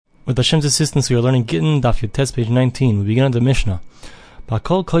With Hashem's assistance, we are learning Gittin Daf Yotes, page 19. We begin on the Mishnah.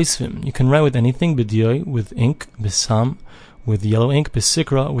 Ba'kol koisvim, you can write with anything, b'diyoi, with ink, b'sam, with yellow ink,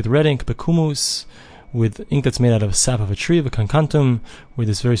 b'sikra, with red ink, b'kumus, with ink that's made out of a sap of a tree, b'kankantum, with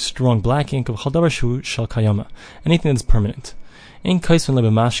this very strong black ink, of chal shu shal kayama, anything that's permanent. In kaisvim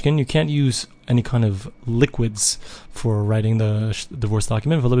lebemashkin, you can't use any kind of liquids for writing the divorce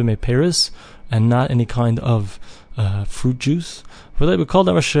document, v'lebe peris, and not any kind of fruit juice. And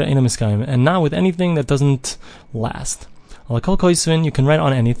not with anything that doesn't last. You can write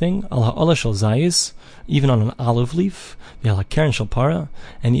on anything, even on an olive leaf,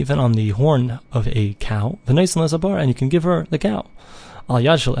 and even on the horn of a cow, and you can give her the cow.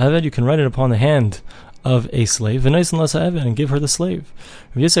 You can write it upon the hand of a slave, and give her the slave.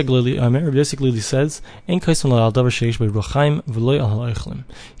 Rabbi Yosef Glili says, he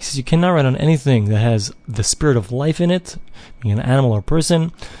says you cannot write on anything that has the spirit of life in it, being an animal or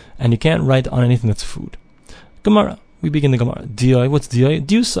person, and you can't write on anything that's food. Gemara. We begin the Gemara. Diyai, what's diyai?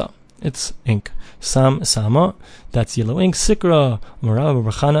 Diusa. It's ink. Sama, that's yellow ink. Sikra, Rabbi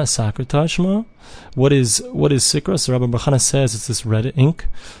Barchana, Sakra Tashma. What is Sikra? So Rabbi Barchana says it's this red ink.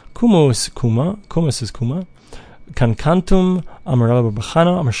 Kumus is kuma. Kankantum, Amar Rabbi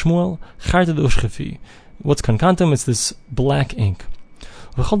Barchana, Amar Shmuel, Charta de Ushchefi. What's kankantum? It's this black ink.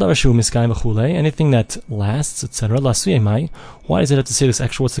 Anything that lasts, etc. Why does it have to say this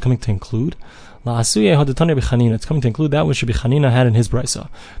extra? What's it coming to include? It's coming to include that which Rabbi Chanina had in his brisa.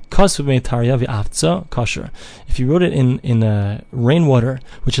 Kosher. If you wrote it in rainwater,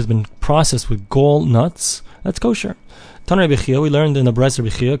 which has been processed with gall nuts, that's kosher. We learned in the brisa Rabbi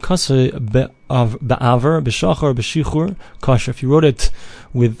Chia, kosher. If you wrote it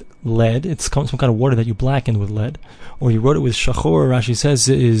with lead, it's some kind of water that you blackened with lead, or you wrote it with shachor, Rashi says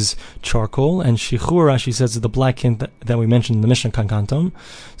is charcoal, and shichur, Rashi says is the black ink that we mentioned in the Mishnah Kankantom.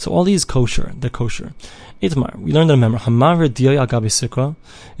 So all these kosher, they're kosher. Itmar, we learned in the memory, hamaver diyay agabi sikra,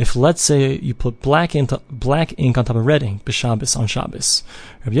 if let's say you put black ink on top of red ink, b'Shabbos, on Shabbos.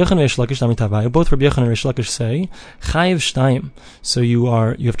 Rabbi Yochanan and Reish Lakish, both Rabbi Yochanan and Reish Lakish say, chayiv shtayim, so you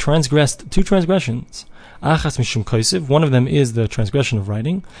have transgressed two transgressions. Achas mishum koisiv, one of them is the transgression of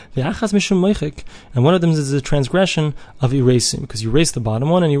writing. The achas mishum moichik, and one of them is the transgression of erasing, because you erased the bottom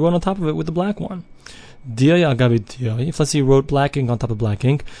one and you wrote on top of it with the black one. Diyay agabi diyay. If let's say you wrote black ink on top of black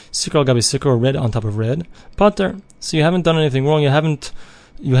ink, sikra agabi sikra, or red on top of red, pater. So you haven't done anything wrong. You're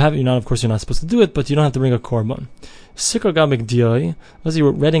not, of course, you're not supposed to do it, but you don't have to bring a korban. Sikra gabik diyai. Let's say you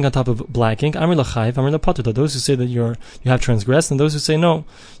wrote red ink on top of black ink. Amri lachayiv, amri lapater. Those who say that you have transgressed, and those who say no,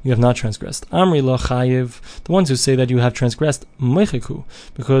 you have not transgressed. Amri lachayiv. The ones who say that you have transgressed, meichiku,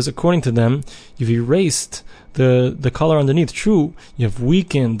 because according to them, you've erased the color underneath. True, you've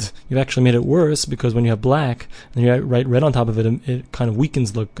actually made it worse, because when you have black and you write red on top of it, it kind of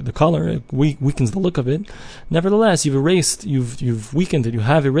weakens the color, it weakens the look of it. Nevertheless, you've weakened it, you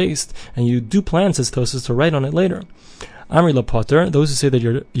have erased, and you do plan, says Tosfos, to write on it later. Amri la potter, those who say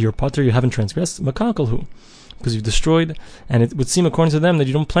that you're potter, you haven't transgressed, makalkalhu, because you've destroyed, and it would seem according to them that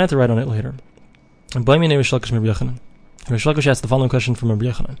you don't plan to write on it later. Reish Lakish asked the following question from Rabbi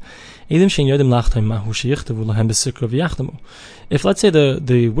Yochanan. If, let's say,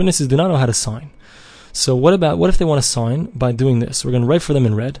 the witnesses do not know how to sign, so what if they want to sign by doing this? We're going to write for them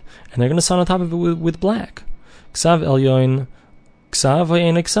in red, and they're going to sign on top of it with black. Ksav elyoin, ksav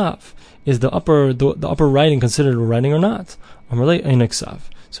v'ein ksav. Is the upper writing considered writing or not? Amarle ein ksav.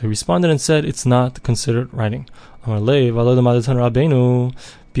 So he responded and said, it's not considered writing. Amarle v'alo d'madatan rabbeinu.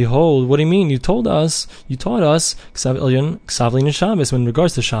 Behold, what do you mean? You taught us, Ksav Elyon, Ksav Lein Shabbos, when in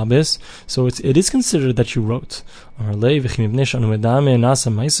regards to Shabbos, so it is considered that you wrote. So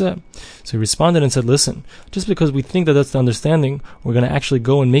he responded and said, listen, just because we think that that's the understanding, we're going to actually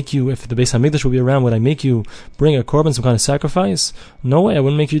go and make you, if the Beis HaMikdash will be around, would I make you bring a korban, some kind of sacrifice? No way, I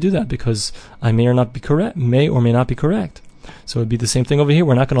wouldn't make you do that, because I may or may not be correct. So it would be the same thing over here.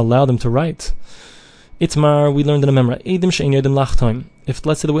 We're not going to allow them to write. Itmar, we learned in the Memra, Eidim she'ein yodim lachtoim. If,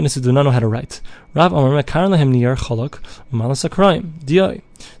 let's say, the witnesses do not know how to write. Rav Amar mekar lahem niyar cholok malas hakrayim diyai.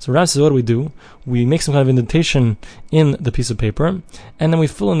 So Rav says, what do? We make some kind of indentation in the piece of paper, and then we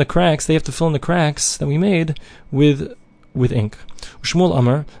fill in the cracks. They have to fill in the cracks that we made with ink. Shmuel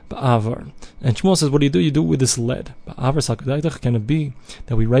Amar ba'avar. And Shmuel says, what do? You do it with this lead. Ba'avar sakadaytach. Can it be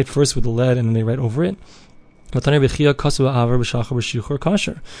that we write first with the lead and then they write over it? We said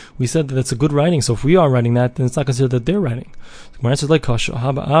that that's a good writing, so if we are writing that, then it's not considered that they're writing. So answer is like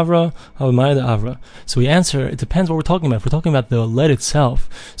kasha. So we answer, it depends what we're talking about. If we're talking about the lead itself,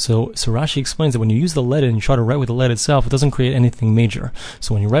 so Rashi explains that when you use the lead and you try to write with the lead itself, it doesn't create anything major.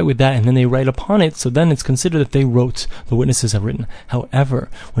 So when you write with that and then they write upon it, so then it's considered that they wrote, the witnesses have written. However,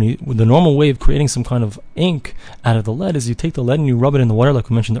 the normal way of creating some kind of ink out of the lead is you take the lead and you rub it in the water like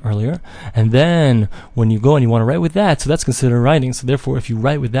we mentioned earlier, and then when you go and you want to write with that, so that's considered writing. So therefore, if you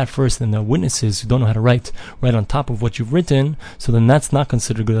write with that first, then the witnesses who don't know how to write on top of what you've written, so then that's not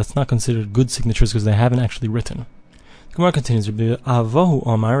considered good. That's not considered good signatures because they haven't actually written. The Gemara continues. Rabbi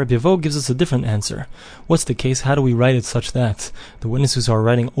Avoh gives us a different answer. What's the case? How do we write it such that the witnesses who are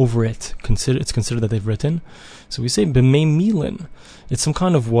writing over it, it's considered that they've written? So we say b'mei milin. It's some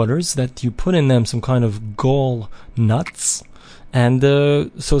kind of waters that you put in them some kind of gall nuts, and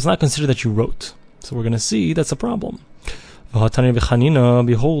so it's not considered that you wrote. So we're going to see that's a problem.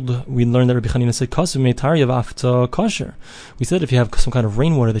 Behold, we learned that Rabbi Chanina said, kosher. We said if you have some kind of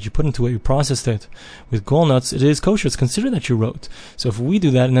rainwater that you put into it, you processed it with gall nuts, it is kosher. It's considered that you wrote. So if we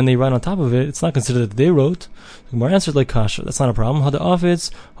do that and then they write on top of it, it's not considered that they wrote. Our answer is like kasha. That's not a problem.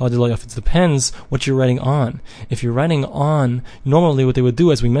 It depends what you're writing on. If you're writing on, normally what they would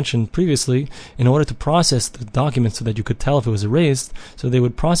do, as we mentioned previously, in order to process the document so that you could tell if it was erased, so they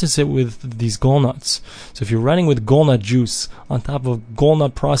would process it with these gall nuts. So if you're writing with gall nut juice on top of gall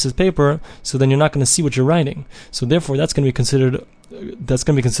nut processed paper, so then you're not going to see what you're writing. So therefore, that's going to be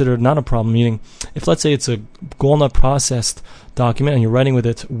considered not a problem. Meaning, if let's say it's a gall nut processed document and you're writing with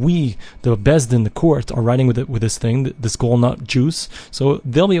it, we, the Bezdin, the court, are writing with it with this thing, this gall nut juice. So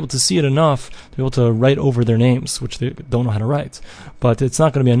they'll be able to see it enough to be able to write over their names, which they don't know how to write. But it's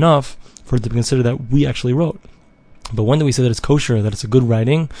not going to be enough for it to be considered that we actually wrote. But when do we say that it's kosher, that it's a good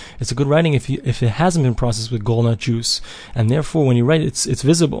writing? It's a good writing if it hasn't been processed with gall nut juice, and therefore when you write it, it's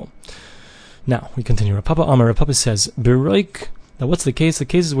visible. Now we continue. Rav Papa says, "Beroik." Now what's the case? The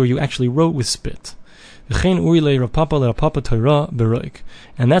case is where you actually wrote with spit. And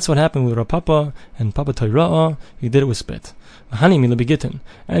that's what happened with Rav Papa and Papa Torah. He did it with spit.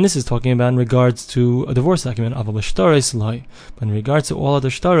 And this is talking about in regards to a divorce document. But in regards to all other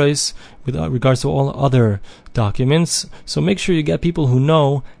shtaros, with regards to all other documents, so make sure you get people who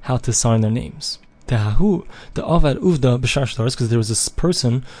know how to sign their names. Because there was this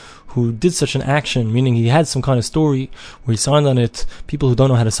person who did such an action, meaning he had some kind of story where he signed on it people who don't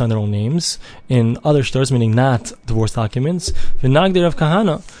know how to sign their own names in other stores, meaning not divorce documents. V'nagdi Rav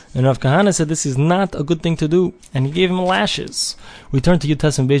Kahana, and Rav Kahana said this is not a good thing to do, and he gave him lashes. We turn to Yud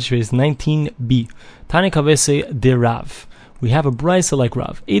Tes Beis 19b. Tani Kavese de Rav. We have a brisa like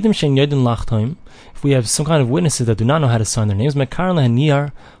Rav. Edim shein yodin lachtaim. If we have some kind of witnesses that do not know how to sign their names, mekar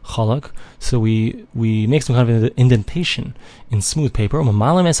lehaniyar chalak. So we make some kind of indentation in smooth paper.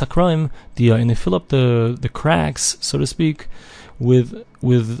 Umamalem es hakraim dia, and they fill up the cracks, so to speak, with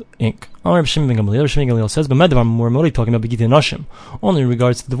ink. Amar Shimon ben Gamliel says, "B'medavar we're only talking about begitei noshim, only in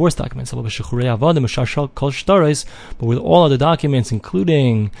regards to divorce documents. But with all other documents,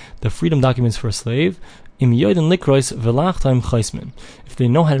 including the freedom documents for a slave, if they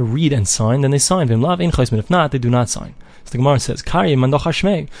know how to read and sign, then they sign. If not, they do not sign." So the Gemara says,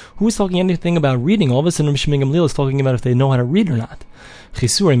 who is talking anything about reading? All of a sudden, Shimon ben Gamliel is talking about if they know how to read or not.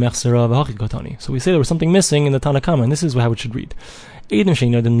 So we say there was something missing in the Tanna Kama, and this is how it should read. If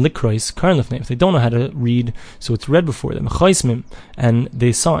they don't know how to read, so it's read before them, and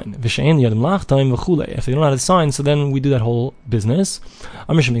they sign. If they don't know how to sign, so then we do that whole business.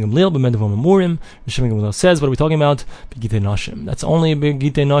 Shimon ben Gamliel says, what are we talking about? Begitei noshim. That's only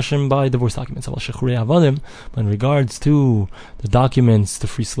begitei noshim by divorce documents. But in regards to the documents, the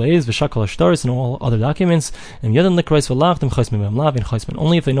free slaves, and all other documents, only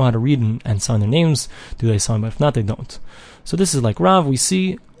if they know how to read and sign their names do they sign, but if not, they don't. So this is like Rav. We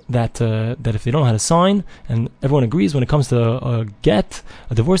see that if they don't know how to sign, and everyone agrees when it comes to a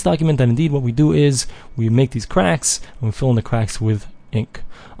divorce document, that indeed what we do is we make these cracks and we fill in the cracks with ink.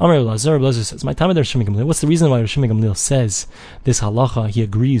 Amar Elazar says, "My time there, Shimon ben Gamliel. What's the reason why Shimon ben Gamliel says this halacha? He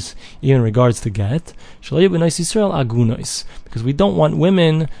agrees even in regards to get. Because we don't want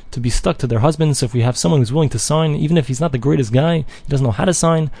women to be stuck to their husbands. So if we have someone who's willing to sign, even if he's not the greatest guy, he doesn't know how to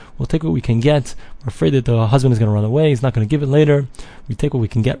sign, we'll take what we can get. We're afraid that the husband is going to run away. He's not going to give it later. We take what we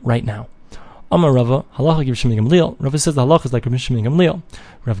can get right now." Amar Rava, halacha Rav Shimon ben Gamliel. Rava says the halacha is like Rav Shimon ben Gamliel.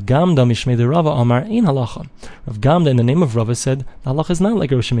 Rav Gamda mishmei de Rava Amar ein halacha. Rav Gamda in the name of Rava said the halacha is not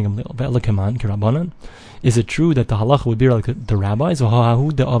like Rav Shimon ben Gamliel. Ve'ela keman k'Rabbanan. Is it true that the halacha would be like the rabbis?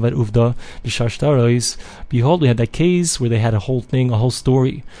 Behold, we had that case where they had a whole thing, a whole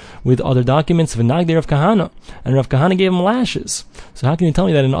story with other documents of Nagdi Rav Kahana, and Rav Kahana gave him lashes. So how can you tell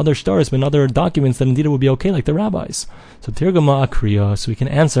me that in other stars, in other documents, that indeed it would be okay like the rabbis? So Tirgama Akriya, so we can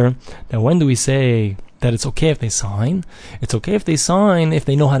answer that when do we say that it's okay if they sign? It's okay if they sign if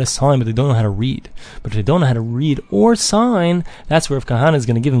they know how to sign, but they don't know how to read. But if they don't know how to read or sign, that's where Rav Kahana is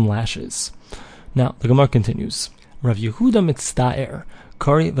going to give him lashes. Now, the Gemara continues. Rav Yehuda mitzta'er,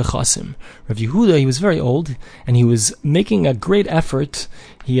 kari v'chasim. Rav Yehuda, he was very old, and he was making a great effort.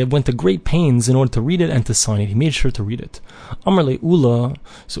 He went to great pains in order to read it and to sign it. He made sure to read it. Amar le Ula,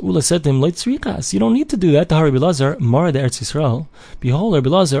 so Ula said to him, Leitzrikas, you don't need to do that. Tahar Rabbi Lazar, Mara de Eretz Yisrael. Behold, Rabbi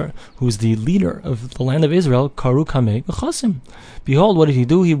Lazar, who is the leader of the land of Israel, karu kamei v'chasim. Behold, what did he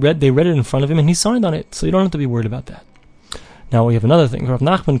do? They read it in front of him, and he signed on it. So you don't have to be worried about that. Now we have another thing. Rav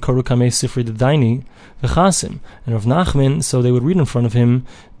Nachman karu kamei sifri dedaini v'chasim, and Rav Nachman, so they would read in front of him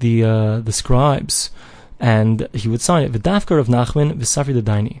the scribes, and he would sign it. V'dafka Rav Nachman v'safri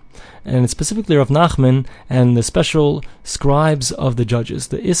dedaini, and it's specifically Rav Nachman and the special scribes of the judges,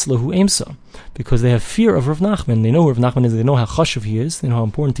 the Islahu Emsa, because they have fear of Rav Nachman. They know who Rav Nachman is, they know how chashuv he is, they know how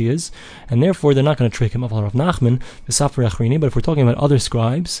important he is, and therefore they're not going to trick him up on Rav Nachman, v'safri achrini. But if we're talking about other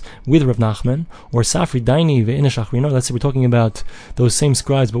scribes with Rav Nachman, or safri daini ve'inish achrino, let's say we're talking about those same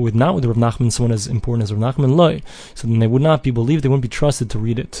scribes, but not with Rav Nachman, someone as important as Rav Nachman, loy, so then they would not be believed, they wouldn't be trusted to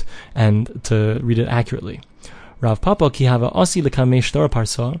read it, and to read it accurately. Rav Papa ki hava asi lekamei shtar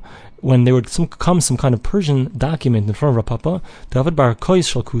parsa, when there would come some kind of Persian document in front of Rav Papa, David bar kois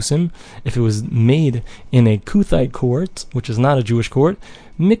shel kusim, if it was made in a Kuthite court, which is not a Jewish court,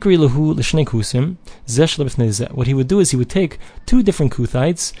 mikri lahu l'shnei kusim, zesh lebifnei zeh. What he would do is he would take two different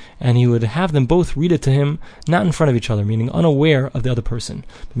Kuthites and he would have them both read it to him, not in front of each other, meaning unaware of the other person,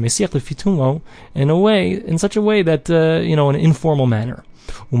 in such a way that in an informal manner.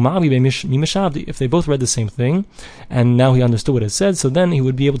 If they both read the same thing, and now he understood what it said, so then he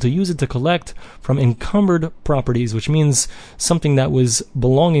would be able to use it to collect from encumbered properties, which means something that was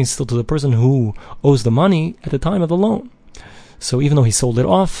belonging still to the person who owes the money at the time of the loan. So even though he sold it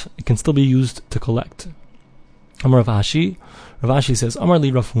off, it can still be used to collect. Amar Rav Ashi says, Amar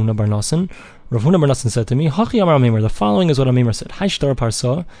li Rav Huna bar Nasan. Rav Huna bar Nasan said to me, Hachi Amar Amemar, the following is what Amemar said. Hai shtar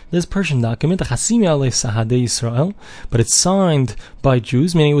parsa, this Persian document, Chasimi alei sahadei Yisrael, but it's signed by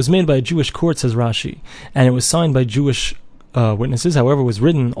Jews, meaning it was made by a Jewish court, says Rashi, and it was signed by Jewish witnesses, however it was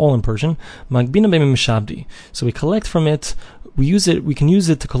written all in Persian. Magbina b'mim mishabdi. So we collect from it, we can use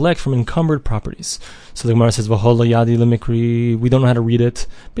it to collect from encumbered properties. So the Gemara says, V'hola yadi lemikri, we don't know how to read it.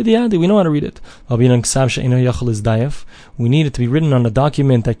 B'diyadi, we know how to read it. We need it to be written on a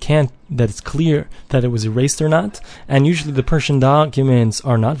document that it's clear that it was erased or not. And usually the Persian documents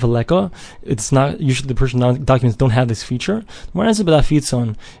are not veleka. It's not, usually the Persian documents don't have this feature.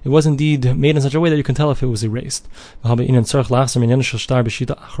 It was indeed made in such a way that you can tell if it was erased. Behold,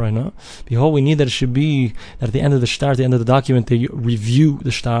 we need that it should be that at the end of the shtar, at the end of the document, they review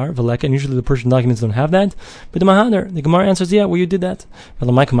the shtar, veleka, and usually the Persian documents don't have that. But the Gemara answers, yeah, well, you did that. So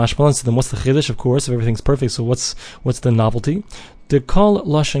then what's the chiddush? Of course, if everything's perfect, so what's the novelty? The kol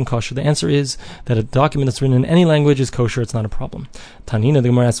lashon kosher. The answer is that a document that's written in any language is kosher. It's not a problem. Tanina, the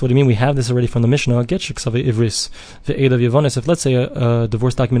Gemara asks, what do you mean? We have this already from the Mishnah. Get shiksav ivris ve'edav yevonis. If let's say a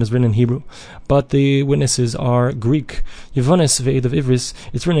divorce document is written in Hebrew, but the witnesses are Greek, yevonis ve'edav ivris,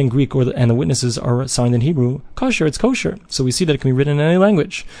 it's written in Greek, and the witnesses are signed in Hebrew. Kosher, it's kosher. So we see that it can be written in any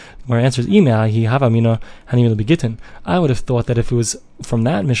language. Where answer is I would have thought that if it was from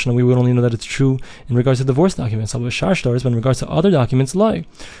that Mishnah, we would only know that it's true in regards to divorce documents. But in regards to other documents, lie.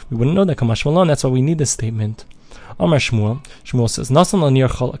 We wouldn't know that. That's why we need this statement. Amar Shmuel says,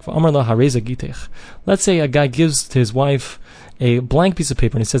 let's say a guy gives to his wife a blank piece of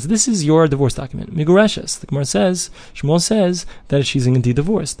paper and he says, this is your divorce document. Migureshes. The Gemara says, Shmuel says that she's indeed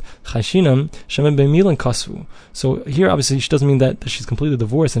divorced. So here obviously she doesn't mean that she's completely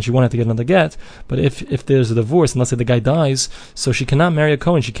divorced and she won't have to get another get, but if there's a divorce and let's say the guy dies, so she cannot marry a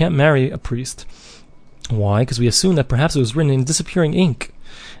Kohen, she can't marry a priest. Why? Because we assume that perhaps it was written in disappearing ink,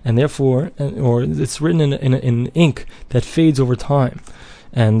 and therefore, or it's written in ink that fades over time.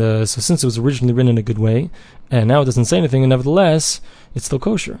 And so since it was originally written in a good way, and now it doesn't say anything, and nevertheless, it's still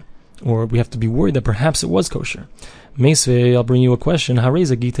kosher. or we have to be worried that perhaps it was kosher. Meisvei, I'll bring you a question.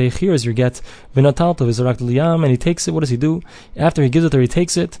 Hareza gitei, here is your get. V'natalto v'zorak liyam, and he takes it. What does he do? After he gives it there, he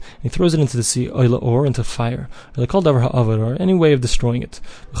takes it, and he throws it into the sea, or into fire. Or they call davar ha'avad, or any way of destroying it.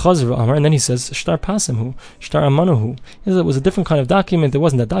 And then he says, shtar pasimhu, shtar amanuhu. It was a different kind of document. It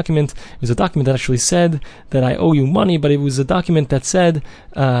wasn't that document. It was a document that actually said that I owe you money, but it was a document that said,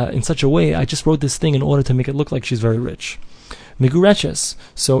 in such a way, I just wrote this thing in order to make it look like she's very rich. Migureches,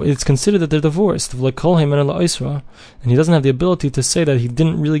 so it's considered that they're divorced. And he doesn't have the ability to say that he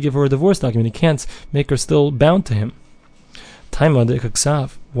didn't really give her a divorce document. He can't make her still bound to him.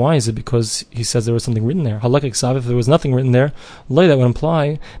 Why is it? Because he says there was something written there. If there was nothing written there, that would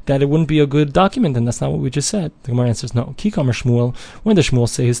imply that it wouldn't be a good document, and that's not what we just said. The Gemara answers no. When does Shmuel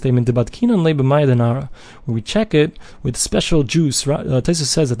say his statement where we check it with special juice? Taisus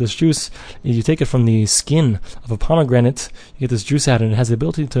says that this juice, you take it from the skin of a pomegranate, you get this juice out, and it has the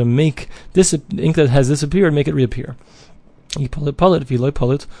ability to make this ink that has disappeared, make it reappear. You pull it. If you like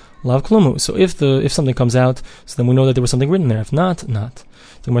pull it, lav klumu. So if something comes out, so then we know that there was something written there. If not, not.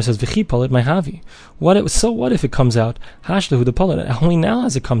 The Gemara says, "V'chi pull it, my havi." What if it comes out? Hashlehu the pull it. Only now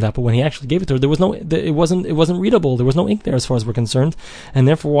has it come out, but when he actually gave it to her, there was no. It wasn't readable. There was no ink there, as far as we're concerned, and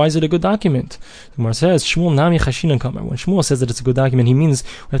therefore, why is it a good document? The Gemara says, "Shmuel nami chashinan kamer." When Shmuel says that it's a good document, he means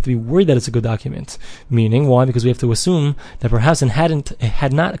we have to be worried that it's a good document. Meaning, why? Because we have to assume that perhaps it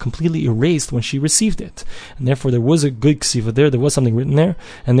had not completely erased when she received it, and therefore there was a good ksiva there. There was something written there,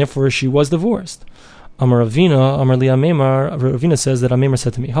 and therefore she was divorced. Amar Ravina, Amar Liya Meimar, Ravina says that Amemar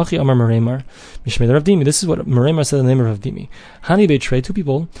said to me, Hachi Amar Meremar, Mishmei Rav Dimi. This is what Meremar said in the name of Rav Dimi. Hani Beitrei, two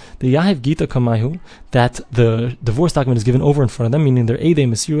people, the Yahiv Gita Kamayu, that the divorce document is given over in front of them, meaning they're Eidei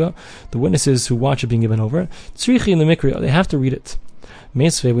Mesira, the witnesses who watch it being given over. Tzrichi in the Mikri, they have to read it.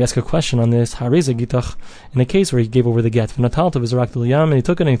 Meisvei, we ask a question on this. Hareza gitach, in a case where he gave over the get, v'natalta v'zorak l'yam, and he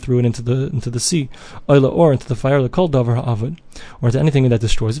took it and he threw it into the sea, or into the fire, l'kol davar ha'avad, or to anything that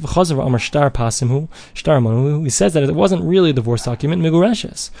destroys it. V'chazav amar shtar pasimhu, shtar manu. He says that it wasn't really a divorce document.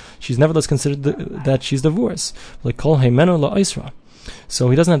 Migureshes, she's nevertheless considered that she's divorced. L'kol heimenu la'isra. So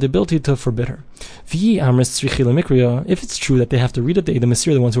he doesn't have the ability to forbid her. If it's true that they have to read it, the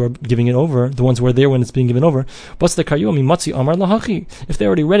Mesir, the ones who are giving it over, the ones who are there when it's being given over, what's the karyua? If they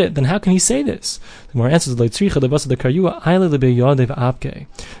already read it, then how can he say this? The more answers that we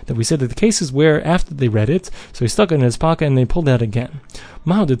said that the cases where after they read it, so he stuck it in his pocket and they pulled it out again.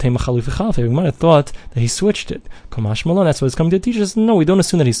 We might have thought that he switched it. That's what it's coming to teach us. No, we don't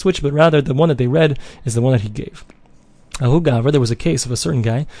assume that he switched, but rather the one that they read is the one that he gave. There was a case of a certain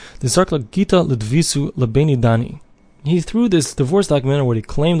guy. The Zarkla Gita Ledvisu Lebeni Dani. He threw this divorce document, or what he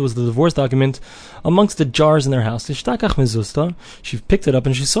claimed was the divorce document, amongst the jars in their house. She picked it up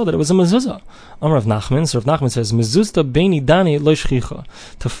and she saw that it was a mezuzah. Amar Rav Nachman. So Rav Nachman says, "Mezuzah beni dani lo shchicha."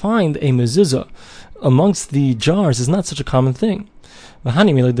 To find a mezuzah amongst the jars is not such a common thing. That's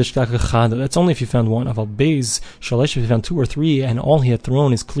only if you found one. Aval beis shalish, if you found two or three, and all he had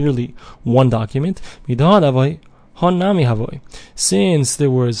thrown is clearly one document. Since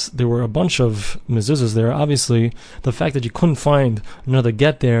there were a bunch of mezuzahs there, obviously the fact that you couldn't find another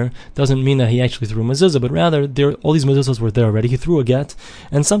get there doesn't mean that he actually threw a mezuzah, but rather all these mezuzahs were there already. He threw a get,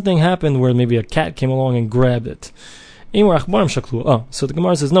 and something happened where maybe a cat came along and grabbed it. So the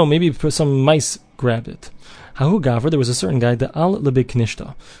Gemara says, no, maybe some mice grabbed it. There was a certain guy, the Al Lebek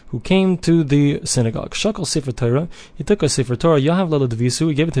Knishta, who came to the synagogue. Shakal Sefer Torah. He took a Sefer Torah. Yahav Lala Devisu.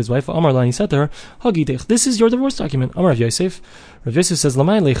 He gave it to his wife. Amar La. He said to her, Hagidech, this is your divorce document. Amar Rav Yosef. Rav Yosef says,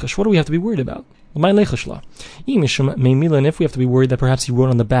 Lamai Lechash. What do we have to be worried about? Lamai Lechash La. If we have to be worried that perhaps he wrote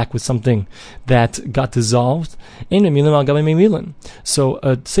on the back with something that got dissolved. So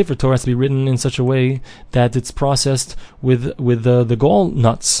a Sefer Torah has to be written in such a way that it's processed with the gall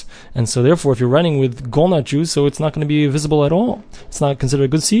nuts, and so therefore, if you're writing with gall nut juice, so it's not going to be visible at all. It's not considered a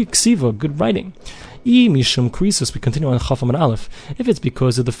good ksiva, good writing. Mishum krisus, we continue on Chaf Amud Aleph. If it's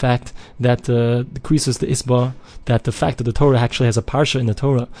because of the fact that the krisus, the isba, that the fact that the Torah actually has a parsha in the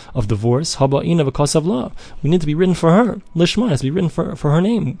Torah of divorce, haba of a law, we need to be written for her. Lishma has to be written for her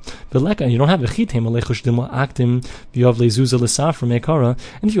name. Veleka, you don't have a chitem alechush dimla aktim v'yav lezuza l'safra meikara.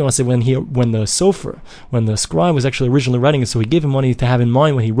 And if you want to say when the sofer, when the scribe was actually originally writing it, so he gave him money to have in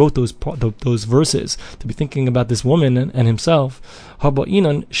mind when he wrote those verses, to be thinking about this woman and himself. Haba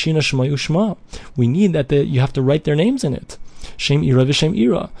inan shina shmayu shma. We need that you have to write their names in it. Shem Ira v'Shem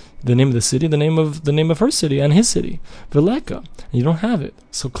Ira, the name of the city, the name of her city and his city. Veleka, and you don't have it.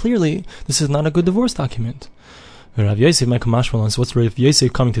 So clearly, this is not a good divorce document. Rav Yosef, my kamashmalan. So what's Rav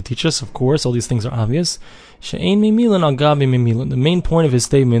Yosef coming to teach us? Of course, all these things are obvious. She'ein mimilan al gabi mimilan. The main point of his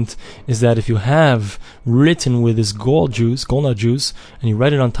statement is that if you have written with this gallnut juice, and you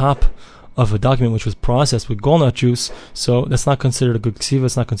write it on top of a document which was processed with gallnut juice, so that's not considered a good ksiva,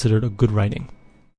 it's not considered a good writing.